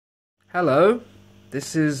Hello,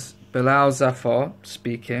 this is Bilal Zafar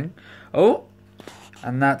speaking. Oh,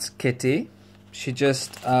 and that's Kitty. She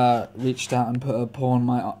just reached out and put her paw on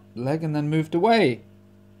my leg and then moved away.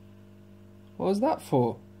 What was that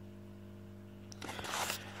for?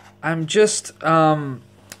 I'm just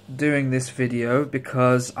doing this video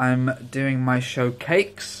because I'm doing my show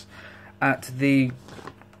Cakes at the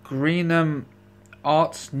New Greenham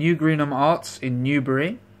Arts in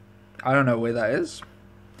Newbury. I don't know where that is.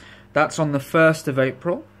 That's on the 1st of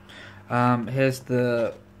April. Here's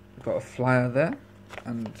got a flyer there,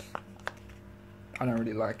 and I don't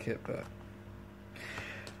really like it, but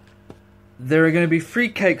there are going to be free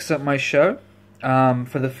cakes at my show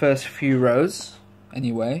for the first few rows.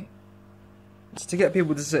 Anyway, it's to get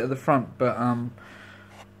people to sit at the front, but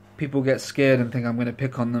people get scared and think I'm going to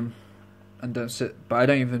pick on them and don't sit. But I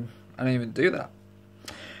don't even do that.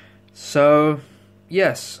 So.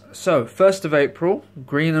 Yes, so 1st of April,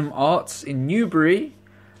 Greenham Arts in Newbury.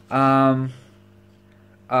 I'm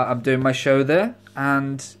doing my show there,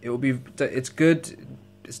 and it's good.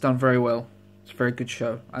 It's done very well. It's a very good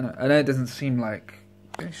show. I know it doesn't seem like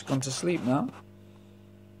she's gone to sleep now,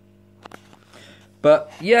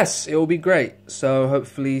 but yes, it will be great. So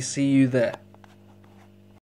hopefully see you there.